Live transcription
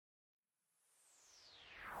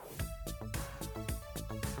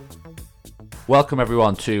Welcome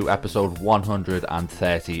everyone to episode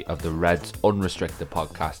 130 of the Reds Unrestricted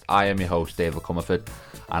podcast. I am your host David Comerford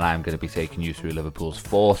and I'm going to be taking you through Liverpool's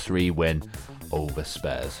 4-3 win over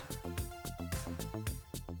Spurs.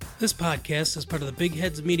 This podcast is part of the Big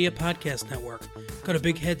Heads Media Podcast Network. Go to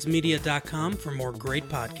bigheadsmedia.com for more great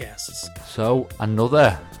podcasts. So,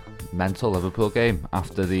 another mental Liverpool game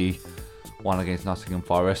after the one against Nottingham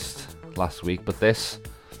Forest last week, but this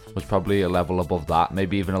was probably a level above that,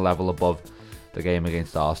 maybe even a level above the game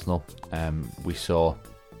against Arsenal we saw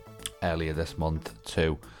earlier this month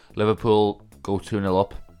too. Liverpool go 2-0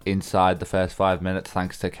 up inside the first 5 minutes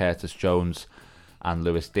thanks to Curtis Jones and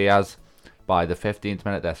Luis Diaz. By the 15th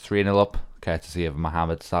minute they're 3-0 up, courtesy of a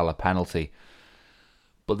Mohamed Salah penalty.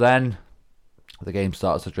 But then the game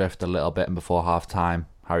starts to drift a little bit, and before half time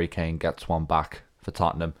Harry Kane gets one back for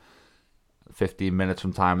Tottenham. 15 minutes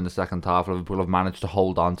from time in the second half, Liverpool have managed to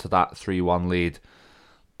hold on to that 3-1 lead,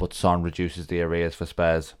 but Son reduces the arrears for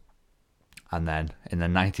Spurs. And then in the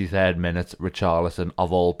 93rd minute, Richarlison,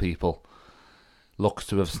 of all people, looks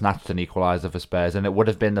to have snatched an equaliser for Spurs, and it would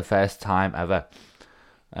have been the first time ever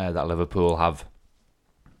that Liverpool have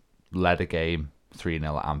led a game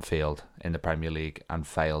 3-0 at Anfield in the Premier League and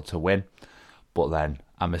failed to win. But then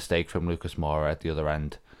a mistake from Lucas Moura at the other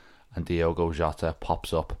end, and Diogo Jota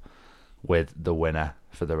pops up with the winner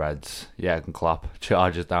for the Reds. Jurgen Klopp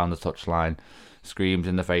charges down the touchline, screams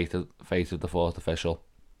in the face of the fourth official,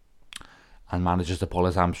 and manages to pull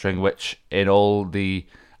his hamstring, which in all the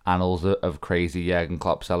annals of crazy Jurgen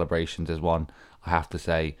Klopp celebrations is one, I have to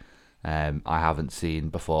say, I haven't seen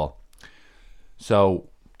before. So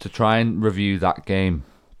to try and review that game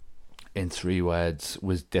in 3 words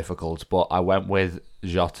was difficult, but I went with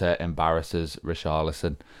Jota embarrasses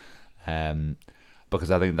Richarlison, because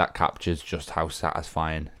I think that captures just how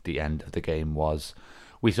satisfying the end of the game was.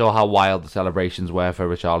 We saw how wild the celebrations were for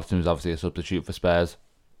Richarlison, who's obviously a substitute for Spurs,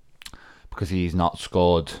 because he's not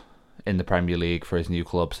scored in the Premier League for his new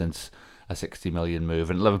club since a 60 million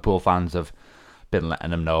move, and Liverpool fans have been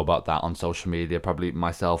letting him know about that on social media, probably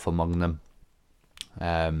myself among them.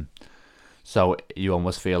 So you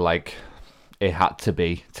almost feel like it had to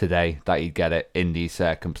be today that he'd get it in these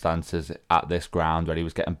circumstances at this ground where he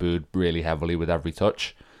was getting booed really heavily with every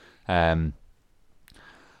touch.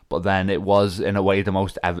 But then it was, in a way, the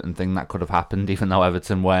most Everton thing that could have happened, even though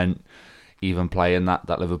Everton weren't even playing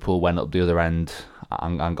that Liverpool went up the other end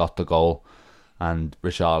and got the goal. And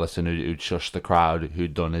Richarlison, who'd shushed the crowd,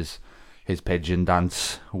 who'd done his pigeon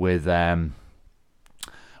dance with Heung-min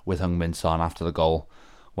Son after the goal,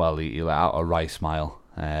 well, he let out a wry smile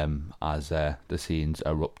as the scenes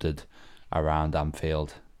erupted around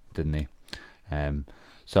Anfield, didn't he?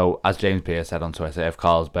 So, as James Pearce said on Twitter, if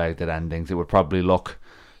Carlsberg did endings, it would probably look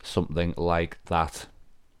something like that.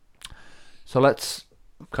 So let's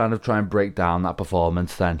kind of try and break down that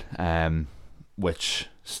performance then, which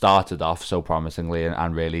started off so promisingly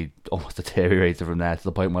and really almost deteriorated from there to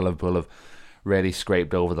the point where Liverpool have really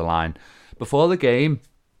scraped over the line. Before the game,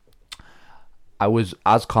 I was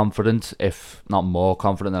as confident, if not more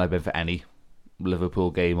confident, than I've been for any Liverpool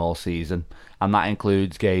game all season. And that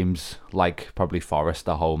includes games like probably Forest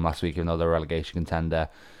at home last week, even though they're a relegation contender.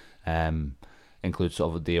 Includes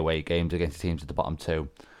sort of the away games against the teams at the bottom two.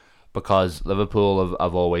 Because Liverpool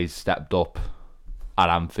have always stepped up at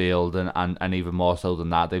Anfield, and even more so than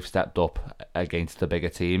that, they've stepped up against the bigger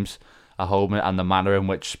teams at home. And the manner in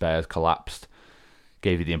which Spurs collapsed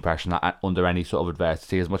gave you the impression that under any sort of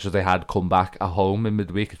adversity, as much as they had come back at home in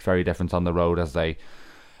midweek, it's very different on the road, as they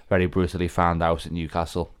very brutally found out at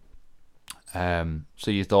Newcastle. So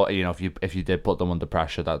you thought, if you did put them under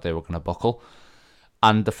pressure, that they were going to buckle.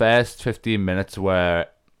 And the first 15 minutes were,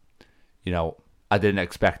 I didn't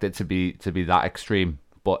expect it to be that extreme,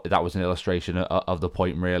 but that was an illustration of the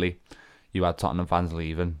point, really. You had Tottenham fans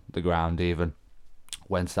leaving the ground even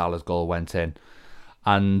when Salah's goal went in.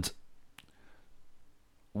 And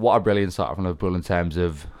what a brilliant start from Liverpool in terms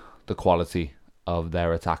of the quality of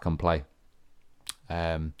their attack and play.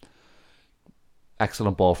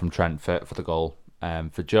 Excellent ball from Trent for the goal.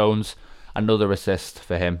 For Jones, another assist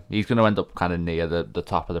for him. He's going to end up kind of near the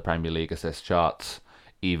top of the Premier League assist charts,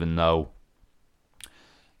 even though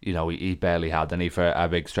he barely had any for a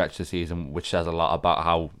big stretch this season, which says a lot about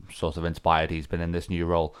how sort of inspired he's been in this new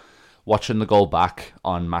role. Watching the goal back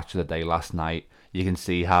on Match of the Day last night, you can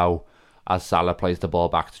see how, as Salah plays the ball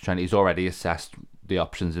back to Trent, he's already assessed the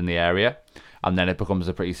options in the area, and then it becomes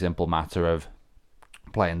a pretty simple matter of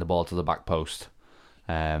playing the ball to the back post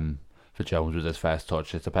for Jones with his first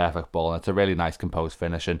touch. It's a perfect ball, and it's a really nice composed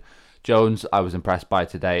finish. And Jones, I was impressed by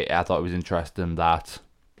today. I thought it was interesting that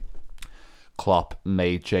Klopp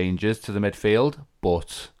made changes to the midfield,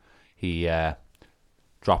 but he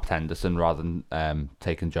dropped Henderson rather than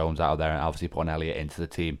taking Jones out of there and obviously putting Elliott into the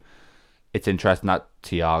team. It's interesting that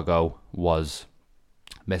Thiago was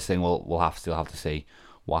missing. We'll still have to see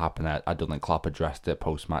what happened there. I don't think Klopp addressed it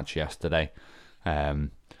post-match yesterday.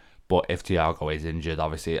 But if Thiago is injured,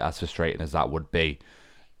 obviously, as frustrating as that would be,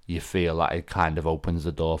 you feel that it kind of opens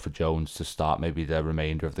the door for Jones to start maybe the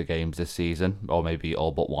remainder of the games this season, or maybe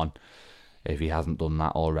all but one, if he hasn't done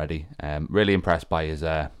that already. Really impressed by his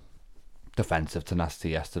defensive tenacity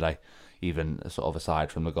yesterday, even sort of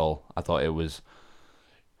aside from the goal. I thought it was,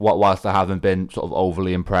 whilst I haven't been sort of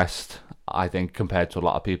overly impressed, I think compared to a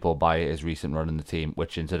lot of people, by his recent run in the team,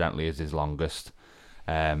 which incidentally is his longest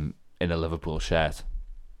in a Liverpool shirt.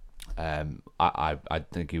 I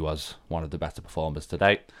think he was one of the better performers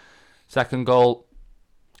today. Second goal,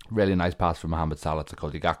 really nice pass from Mohamed Salah to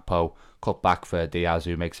Cody Gakpo. Cut back for Diaz,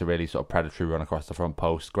 who makes a really sort of predatory run across the front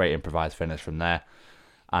post. Great improvised finish from there.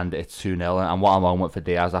 And it's 2-0. And what a moment for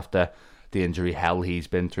Diaz after the injury hell he's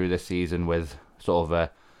been through this season, with sort of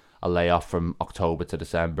a layoff from October to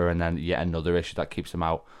December, and then yet another issue that keeps him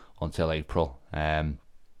out until April.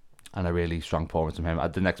 And a really strong performance from him. I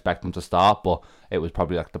didn't expect him to start, but it was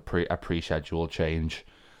probably like a pre-scheduled change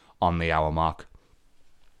on the hour mark,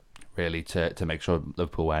 really, to make sure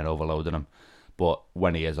Liverpool weren't overloading him. But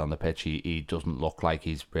when he is on the pitch, he doesn't look like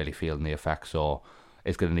he's really feeling the effects or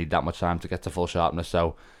is going to need that much time to get to full sharpness.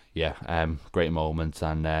 So, yeah, great moment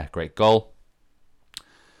and great goal.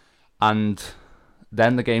 And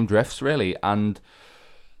then the game drifts, really, and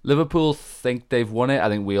Liverpool think they've won it. I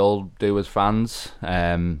think we all do as fans.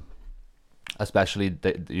 Especially,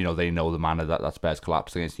 they know the manner that Spurs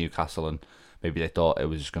collapsed against Newcastle, and maybe they thought it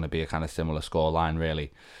was just going to be a kind of similar scoreline,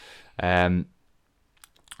 really. The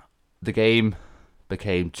game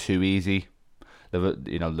became too easy.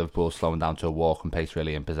 Liverpool slowing down to a walk and pace,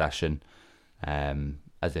 really, in possession,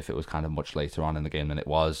 as if it was kind of much later on in the game than it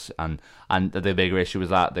was. And the bigger issue was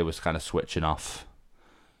that they was kind of switching off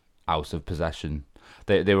out of possession.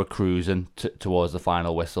 They were cruising towards the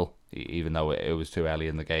final whistle, even though it was too early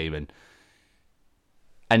in the game. And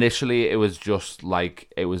initially, it was just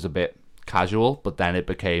like it was a bit casual, but then it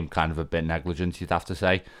became kind of a bit negligent, you'd have to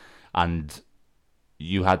say. And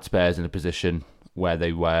you had Spurs in a position where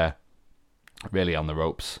they were really on the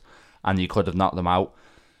ropes, and you could have knocked them out.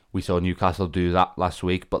 We saw Newcastle do that last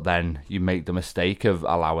week, but then you make the mistake of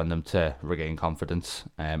allowing them to regain confidence,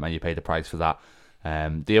 and you pay the price for that.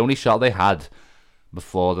 The only shot they had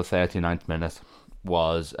before the 39th minute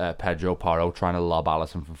was Pedro Porro trying to lob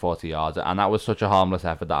Alisson from 40 yards, and that was such a harmless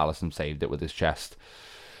effort that Alisson saved it with his chest.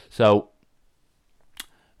 So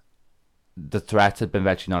the threat had been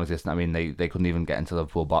virtually non-existent. I mean, they couldn't even get into the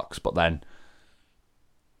Liverpool box, but then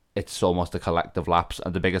it's almost a collective lapse,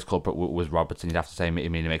 and the biggest culprit was Robertson, you'd have to say. I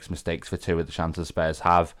mean, he makes mistakes for two of the chances Spurs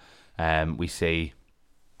have. We see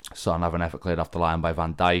Son have an effort cleared off the line by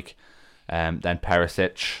Van Dijk, then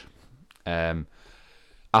Perisic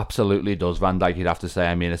absolutely does Van Dijk, you'd have to say.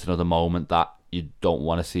 I mean, it's another moment that you don't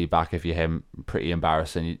want to see back if you're him. Pretty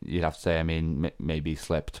embarrassing, you'd have to say. I mean, maybe he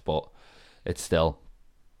slipped, but it's still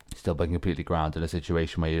being completely grounded in a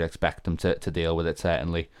situation where you'd expect him to deal with it,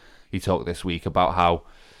 certainly. He talked this week about how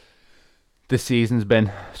this season's been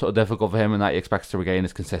sort of difficult for him and that he expects to regain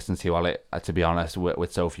his consistency. Well, to be honest,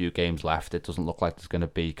 with so few games left, it doesn't look like there's going to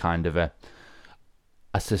be kind of a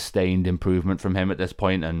sustained improvement from him at this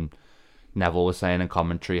point. And Neville was saying in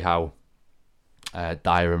commentary how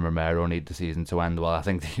Dyer and Romero need the season to end. Well, I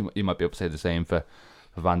think you might be able to say the same for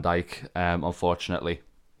Van Dijk, unfortunately.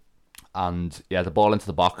 And yeah, the ball into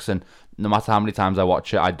the box, and no matter how many times I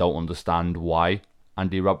watch it, I don't understand why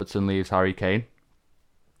Andy Robertson leaves Harry Kane.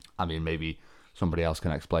 I mean, maybe somebody else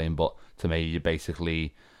can explain, but to me,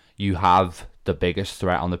 you have the biggest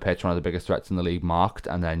threat on the pitch, one of the biggest threats in the league marked,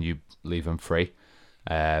 and then you leave him free.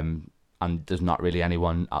 And there's not really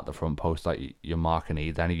anyone at the front post that you're marking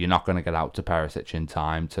either. And you're not going to get out to Perisic in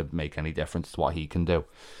time to make any difference to what he can do.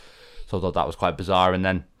 So I thought that was quite bizarre. And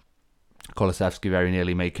then Kulusevski very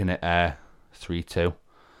nearly making it 3-2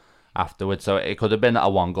 afterwards. So it could have been a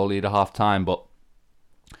one-goal lead at half-time, but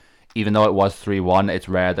even though it was 3-1, it's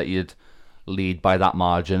rare that you'd lead by that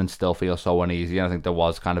margin and still feel so uneasy. And I think there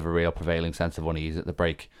was kind of a real prevailing sense of unease at the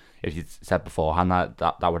break. If you'd said beforehand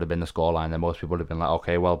that would have been the scoreline, then most people would have been like,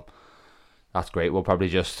 okay, well, that's great, we'll probably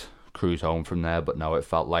just cruise home from there. But no, it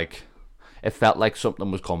felt like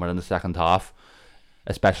something was coming in the second half,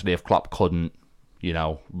 especially if Klopp couldn't,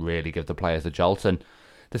 really give the players a jolt. And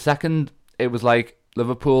the second, it was like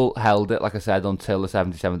Liverpool held it, like I said, until the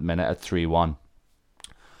 77th minute at 3-1.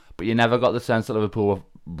 But you never got the sense that Liverpool were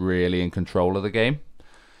really in control of the game.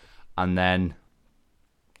 And then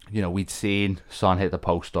we'd seen Son hit the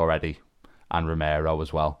post already, and Romero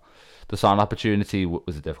as well. The Son opportunity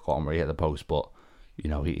was a difficult one where he hit the post, but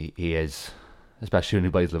he is, especially when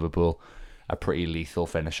he plays Liverpool, a pretty lethal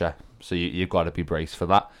finisher. So you've got to be braced for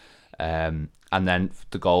that. And then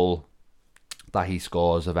the goal that he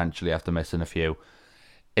scores eventually after missing a few,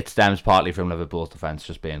 it stems partly from Liverpool's defence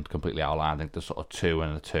just being completely out of line. I think there's sort of 2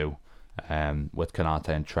 and a 2 with Konate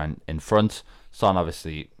and Trent in front. Son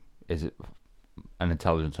obviously is an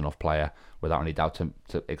intelligent enough player without any doubt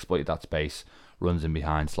to exploit that space, runs in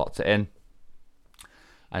behind, slots it in,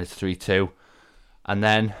 and it's 3-2. And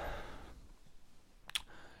then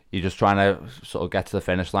you're just trying to sort of get to the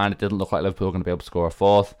finish line. It didn't look like Liverpool were going to be able to score a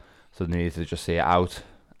fourth, so they needed to just see it out.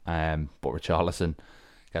 But Richarlison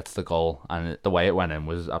gets the goal, and the way it went in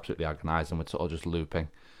was absolutely agonising, with sort of just looping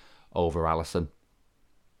over Alisson.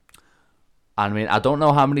 I mean, I don't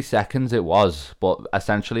know how many seconds it was, but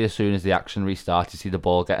essentially as soon as the action restarts, you see the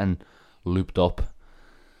ball getting looped up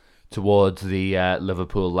towards the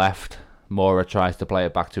Liverpool left. Moura tries to play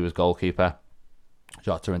it back to his goalkeeper.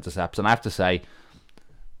 Jota intercepts, and I have to say,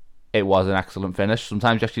 it was an excellent finish.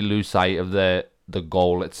 Sometimes you actually lose sight of the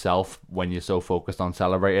goal itself when you're so focused on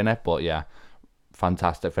celebrating it, but yeah,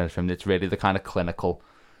 fantastic finish from him. It's really the kind of clinical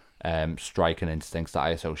striking instincts that I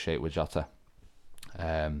associate with Jota.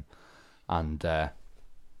 And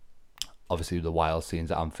obviously the wild scenes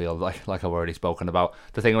at Anfield, like I've already spoken about.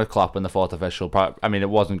 The thing with Klopp and the fourth official, I mean, it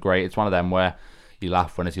wasn't great. It's one of them where you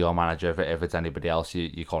laugh when it's your manager. If it's anybody else,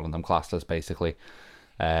 you're calling them classless, basically.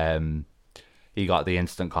 He got the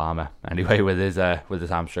instant karma anyway with his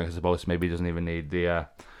hamstring. I suppose maybe he doesn't even need the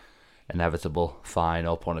inevitable fine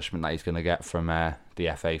or punishment that he's going to get from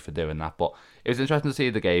the FA for doing that. But it was interesting to see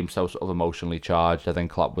the game so sort of emotionally charged. I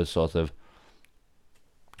think Klopp was sort of,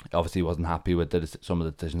 obviously wasn't happy with some of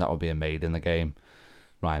the decisions that were being made in the game.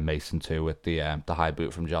 Ryan Mason too, with the high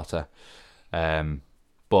boot from Jota.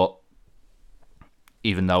 But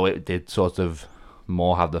even though it did sort of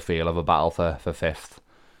more have the feel of a battle for fifth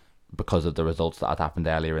because of the results that had happened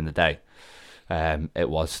earlier in the day, it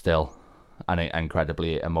was still an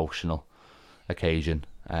incredibly emotional occasion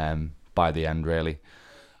by the end, really.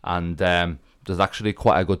 And there's actually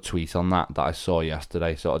quite a good tweet on that I saw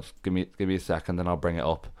yesterday, so just give me a second and I'll bring it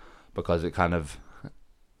up, because it kind of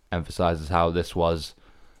emphasises how this was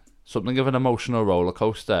something of an emotional roller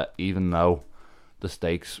coaster, even though the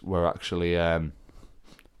stakes were actually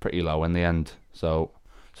pretty low in the end. So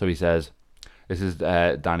he says, this is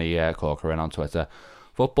Danny Corcoran on Twitter: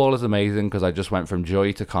 "Football is amazing because I just went from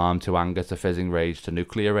joy to calm to anger to fizzing rage to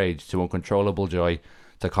nuclear rage to uncontrollable joy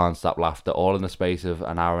to can't stop laughter, all in the space of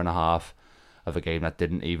an hour and a half of a game that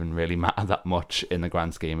didn't even really matter that much in the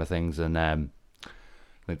grand scheme of things." And I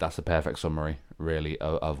think that's a perfect summary, really,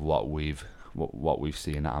 of what we've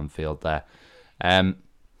seen at Anfield there. A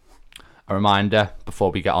reminder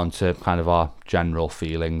before we get on to kind of our general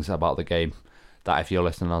feelings about the game, that if you're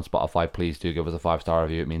listening on Spotify, please do give us a 5-star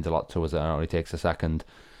review. It means a lot to us. It only takes a second.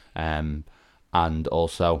 And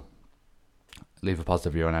also leave a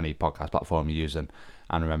positive review on any podcast platform you're using.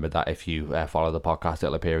 And remember that if you follow the podcast,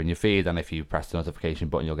 it'll appear in your feed. And if you press the notification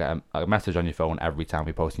button, you'll get a message on your phone every time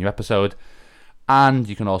we post a new episode. And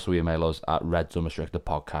you can also email us at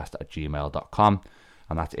redzonerestrictedpodcast@gmail.com.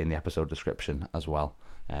 And that's in the episode description as well,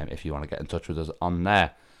 if you want to get in touch with us on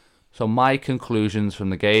there. So my conclusions from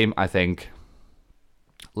the game, I think,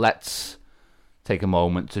 let's take a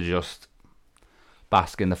moment to just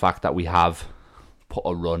bask in the fact that we have put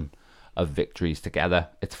a run of victories together.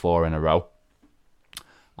 It's 4 in a row.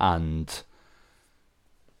 And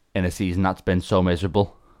in a season that's been so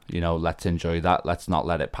miserable, let's enjoy that. Let's not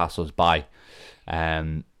let it pass us by.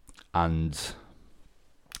 And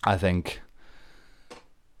I think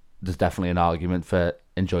there's definitely an argument for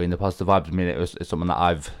enjoying the positive vibes. I mean, it's something that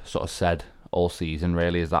I've sort of said all season,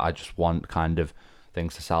 really, is that I just want kind of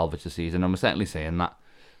things to salvage the season. And we're certainly saying that,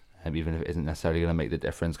 even if it isn't necessarily going to make the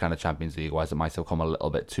difference, kind of Champions League wise, it might have come a little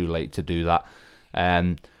bit too late to do that.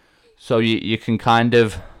 So you can kind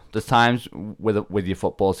of, there's times with your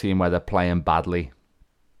football team where they're playing badly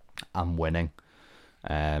and winning,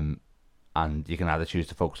 and you can either choose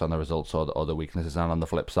to focus on the results or the weaknesses. And on the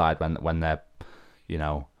flip side, when they're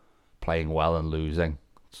playing well and losing,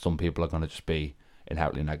 some people are going to just be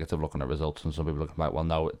inherently negative looking at results, and some people are going to be like, well,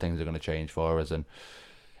 no, things are going to change for us. And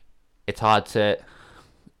it's hard to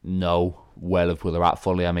know where Liverpool are at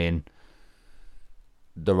fully. I mean,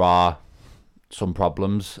 there are some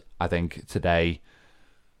problems. I think today,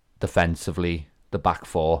 defensively, the back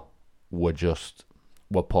four were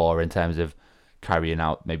poor in terms of carrying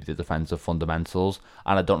out maybe the defensive fundamentals.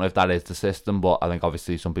 And I don't know if that is the system, but I think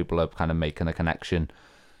obviously some people are kind of making a connection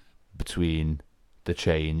between the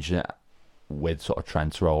change with sort of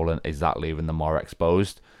Trent's role, and is that leaving them more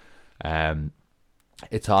exposed?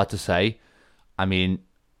 It's hard to say. I mean,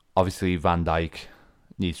 obviously Van Dijk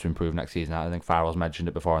needs to improve next season. I think Farrell's mentioned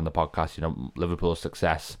it before on the podcast. Liverpool's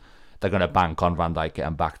success, they're going to bank on Van Dijk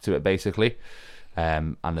getting back to it, basically.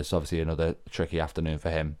 And it's obviously another tricky afternoon for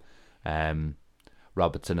him.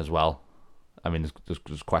 Robertson as well. I mean,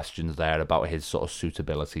 there's questions there about his sort of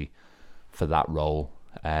suitability for that role,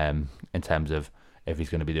 in terms of if he's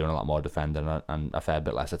going to be doing a lot more defending and a fair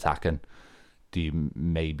bit less attacking. Do you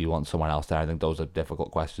maybe want someone else there? I think those are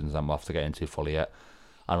difficult questions I'm off to get into fully at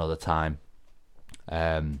another time.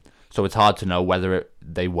 So it's hard to know whether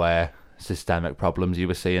they were systemic problems you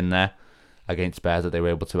were seeing there against Spurs that they were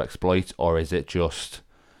able to exploit, or is it just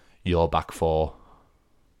your back four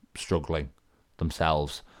struggling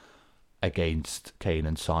themselves against Kane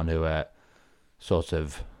and Son, who are sort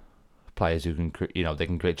of players who can, they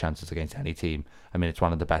can create chances against any team. I mean, it's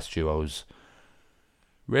one of the best duos,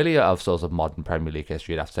 really, of sort of modern Premier League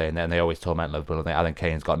history, I'd have to say. And they always torment Liverpool. I think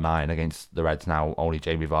Kane's got 9 against the Reds now. Only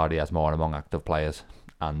Jamie Vardy has more among active players,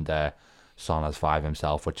 and Son has 5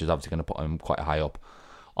 himself, which is obviously going to put him quite high up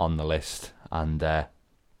on the list. And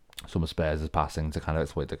some of Spurs' passing to kind of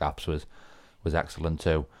exploit the gaps was excellent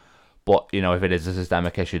too. But, if it is a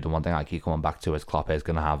systemic issue, the one thing I keep coming back to is Klopp is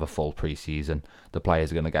going to have a full pre-season. The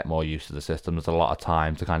players are going to get more used to the system. There's a lot of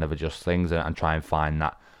time to kind of adjust things and try and find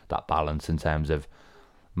that balance in terms of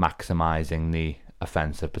maximising the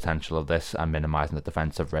offensive potential of this and minimising the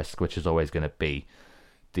defensive risk, which is always going to be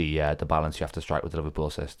the balance you have to strike with the Liverpool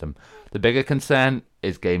system. The bigger concern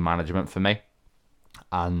is game management for me.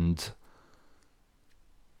 And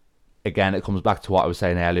again, it comes back to what I was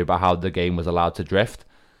saying earlier about how the game was allowed to drift.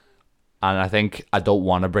 And I think I don't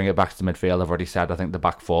want to bring it back to midfield. I've already said I think the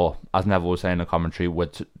back four, as Neville was saying in the commentary,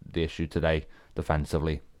 was the issue today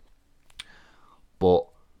defensively. But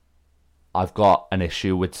I've got an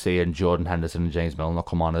issue with seeing Jordan Henderson and James Milner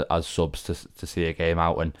come on as subs to see a game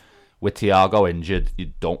out. And with Thiago injured,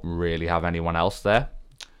 you don't really have anyone else there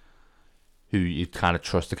who you kind of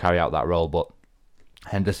trust to carry out that role. But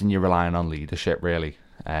Henderson, you're relying on leadership, really,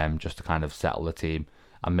 just to kind of settle the team.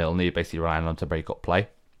 And Milner, you're basically relying on to break up play.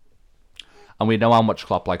 And we know how much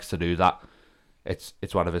Klopp likes to do that.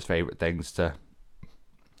 It's one of his favourite things to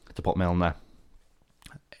put Milner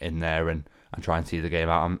in there and try and see the game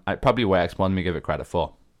out. It probably works more than we give it credit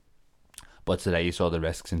for. But today you saw the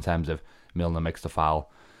risks in terms of Milner makes the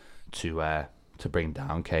foul to bring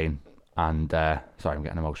down Kane. And sorry, I'm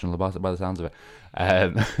getting emotional about it by the sounds of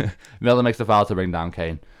it. Milner makes the foul to bring down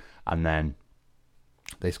Kane, and then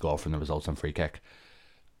they score from the resultant free kick.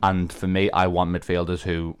 And for me, I want midfielders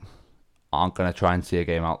who aren't going to try and see a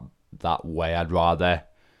game out that way. I'd rather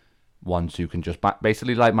ones who can just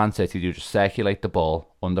basically, like Man City do, just circulate the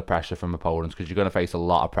ball under pressure from opponents, because you're going to face a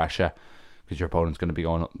lot of pressure because your opponent's going to be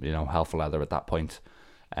going up, hell for leather at that point,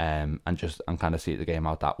 and kind of see the game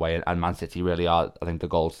out that way. And Man City really are, I think, the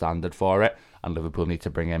gold standard for it. And Liverpool need to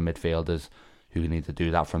bring in midfielders who need to do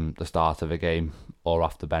that from the start of a game or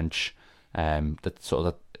off the bench. That sort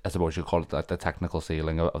of, I suppose you call it, like the technical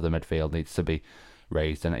ceiling of the midfield needs to be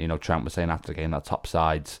raised. And Trent was saying after the game that top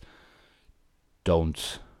sides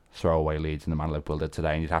don't throw away leads in the manner Liverpool did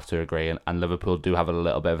today, and you'd have to agree. And Liverpool do have a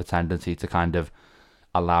little bit of a tendency to kind of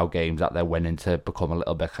allow games that they're winning to become a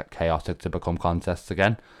little bit chaotic, to become contests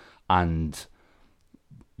again. And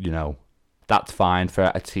that's fine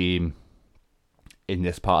for a team in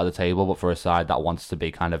this part of the table, but for a side that wants to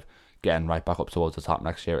be kind of getting right back up towards the top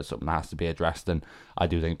next year, it's something that has to be addressed. And I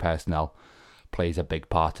do think personnel plays a big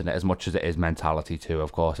part in it, as much as it is mentality too,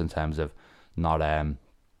 of course, in terms of not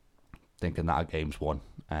thinking that a game's won,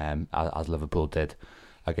 as Liverpool did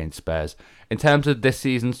against Spurs. In terms of this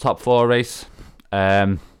season's top 4 race,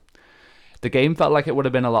 the game felt like it would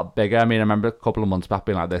have been a lot bigger. I mean, I remember a couple of months back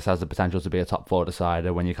being like, this has the potential to be a top 4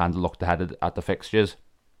 decider when you kind of looked ahead at the fixtures.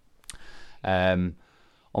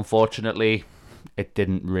 Unfortunately, it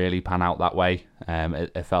didn't really pan out that way.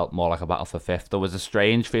 It felt more like a battle for 5th. There was a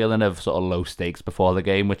strange feeling of sort of low stakes before the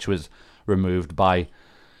game, which was removed by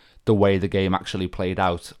the way the game actually played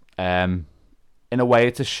out. In a way,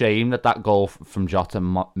 it's a shame that goal from Jota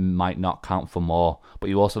might not count for more. But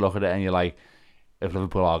you also look at it and you're like, if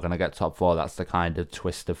Liverpool are going to get top 4, that's the kind of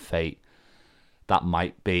twist of fate that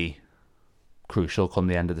might be crucial come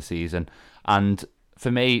the end of the season. And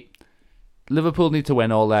for me, Liverpool need to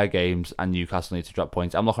win all their games and Newcastle need to drop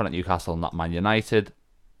points. I'm looking at Newcastle, not Man United.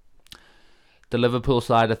 The Liverpool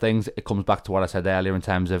side of things, it comes back to what I said earlier in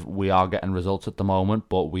terms of we are getting results at the moment,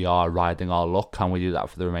 but we are riding our luck. Can we do that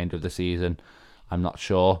for the remainder of the season? I'm not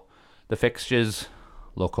sure. The fixtures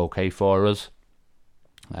look okay for us.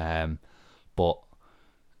 But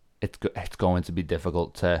it's going to be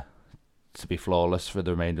difficult to be flawless for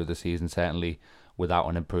the remainder of the season, certainly without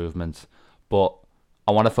an improvement. But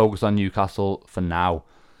I want to focus on Newcastle for now.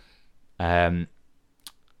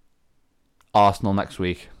 Arsenal next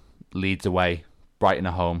week, Leeds away, Brighton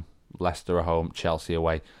at home, Leicester at home, Chelsea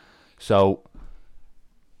away. So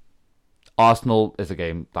Arsenal is a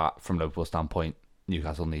game that, from Liverpool's standpoint,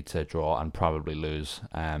 Newcastle need to draw and probably lose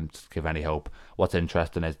to give any hope. What's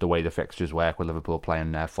interesting is the way the fixtures work with Liverpool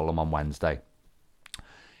playing Fulham on Wednesday.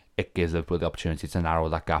 It gives Liverpool the opportunity to narrow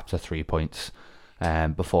that gap to 3 points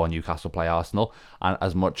before Newcastle play Arsenal. And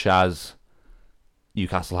as much as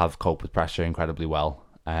Newcastle have coped with pressure incredibly well,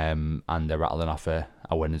 and they're rattling off a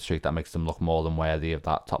winning streak that makes them look more than worthy of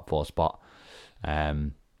that top 4 spot,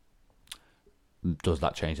 does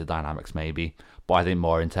that change the dynamics? Maybe. But I think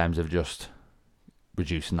more in terms of just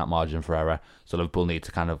reducing that margin for error. So Liverpool need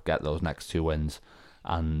to kind of get those next 2 wins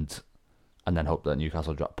and then hope that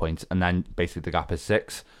Newcastle drop points. And then basically the gap is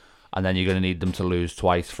 6. And then you're going to need them to lose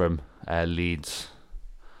twice from Leeds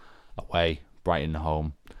away, Brighton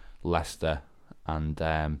home, Leicester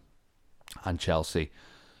and Chelsea.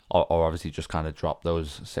 Or obviously just kind of drop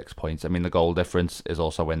those 6 points. I mean, the goal difference is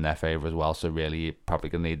also in their favour as well. So really, you're probably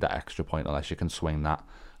going to need that extra point unless you can swing that.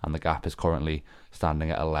 And the gap is currently standing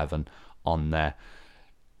at 11 on there.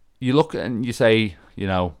 You look and you say,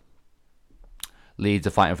 Leeds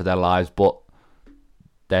are fighting for their lives, but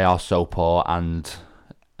they are so poor, and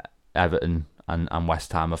Everton and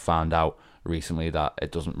West Ham have found out recently that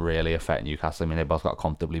it doesn't really affect Newcastle. I mean, they both got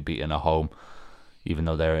comfortably beaten at home, even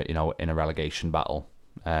though they're in a relegation battle.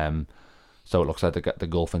 So it looks like the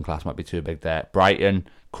golfing class might be too big there. Brighton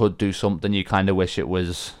could do something. You kind of wish it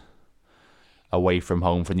was away from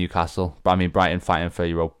home for Newcastle, but I mean, Brighton fighting for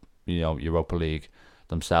Europa League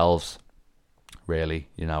themselves, really.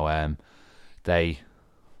 They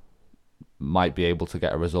might be able to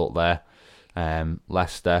get a result there.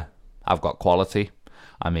 Leicester have got quality.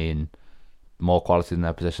 I mean, more quality than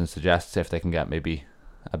their position suggests. If they can get maybe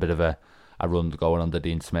a bit of a run going under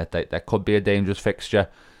Dean Smith, that could be a dangerous fixture.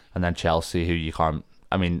 And then Chelsea, who you can't,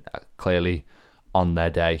 I mean, clearly on their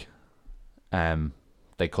day,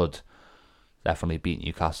 they could definitely beat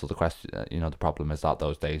Newcastle. The question, the problem is that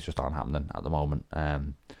those days just aren't happening at the moment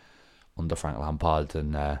under Frank Lampard,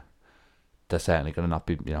 and they're certainly going to not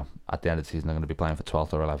be, at the end of the season, they're going to be playing for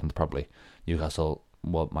 12th or 11th probably. Newcastle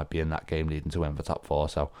might be in that game needing to win for top 4.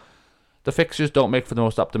 So the fixtures don't make for the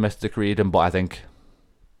most optimistic reading, but I think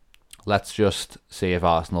let's just see if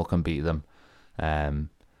Arsenal can beat them,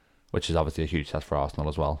 which is obviously a huge test for Arsenal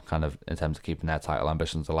as well, kind of in terms of keeping their title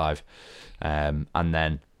ambitions alive, and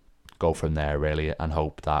then go from there really, and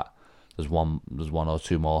hope that there's one or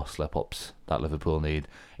two more slip-ups that Liverpool need.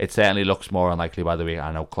 It certainly looks more unlikely by the week.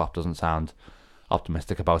 I know Klopp doesn't sound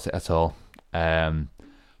optimistic about it at all,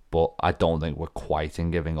 but I don't think we're quite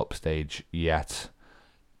in giving up stage yet.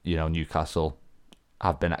 Newcastle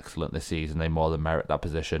have been excellent this season. They more than merit that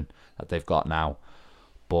position that they've got now,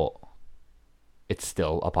 but it's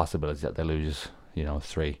still a possibility that they lose,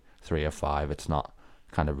 3 or 5. It's not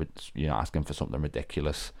kind of, asking for something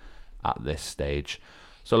ridiculous at this stage.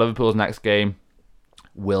 So Liverpool's next game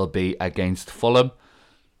will be against Fulham.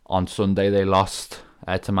 On Sunday they lost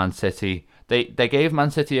to Man City. They gave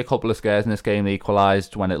Man City a couple of scares in this game. They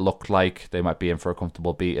equalised when it looked like they might be in for a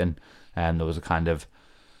comfortable beating, and there was a couple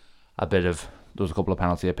of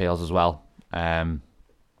penalty appeals as well at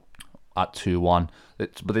 2-1.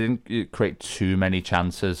 But they didn't create too many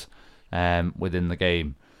chances within the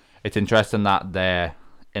game. It's interesting that they're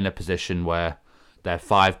in a position where they're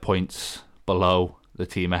 5 points below the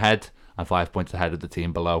team ahead and 5 points ahead of the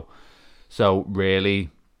team below. So really,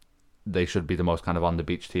 they should be the most kind of on the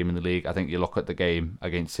beach team in the league. I think you look at the game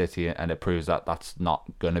against City and it proves that that's not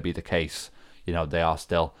going to be the case. They are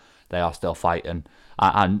still fighting,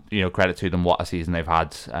 and credit to them, what a season they've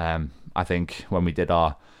had. I think when we did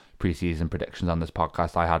our pre-season predictions on this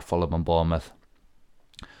podcast, I had Fulham and Bournemouth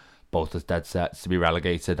both as dead sets to be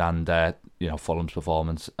relegated, and Fulham's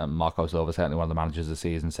performance, and Marco Silva certainly one of the managers of the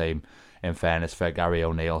season. Same in fairness for Gary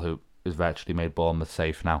O'Neill, who has virtually made Bournemouth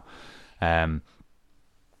safe now.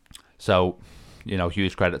 So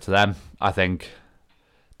huge credit to them. I think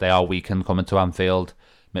they are weakened coming to Anfield.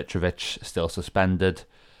 Mitrovic still suspended.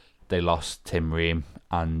 They lost Tim Ream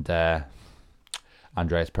and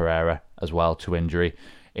Andreas Pereira as well to injury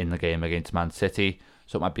in the game against Man City.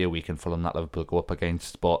 So it might be a weekend for them that Liverpool go up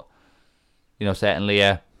against. But, certainly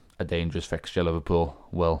a dangerous fixture. Liverpool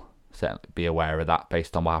will certainly be aware of that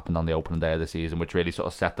based on what happened on the opening day of the season, which really sort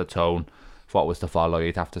of set the tone for what was to follow,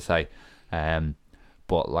 you'd have to say.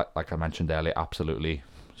 But like I mentioned earlier, absolutely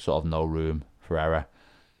sort of no room for error.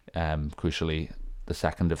 Crucially, the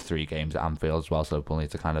second of 3 games at Anfield as well, so Liverpool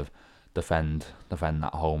need to kind of defend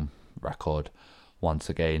that home record once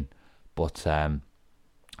again. But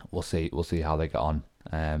we'll see how they get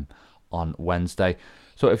on Wednesday.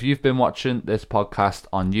 So if you've been watching this podcast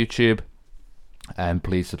on YouTube,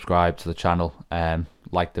 please subscribe to the channel,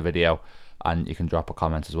 like the video, and you can drop a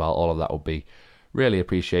comment as well. All of that will be really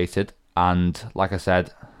appreciated. And like I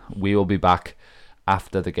said, we will be back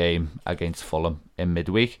after the game against Fulham in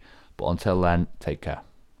midweek. But until then, take care.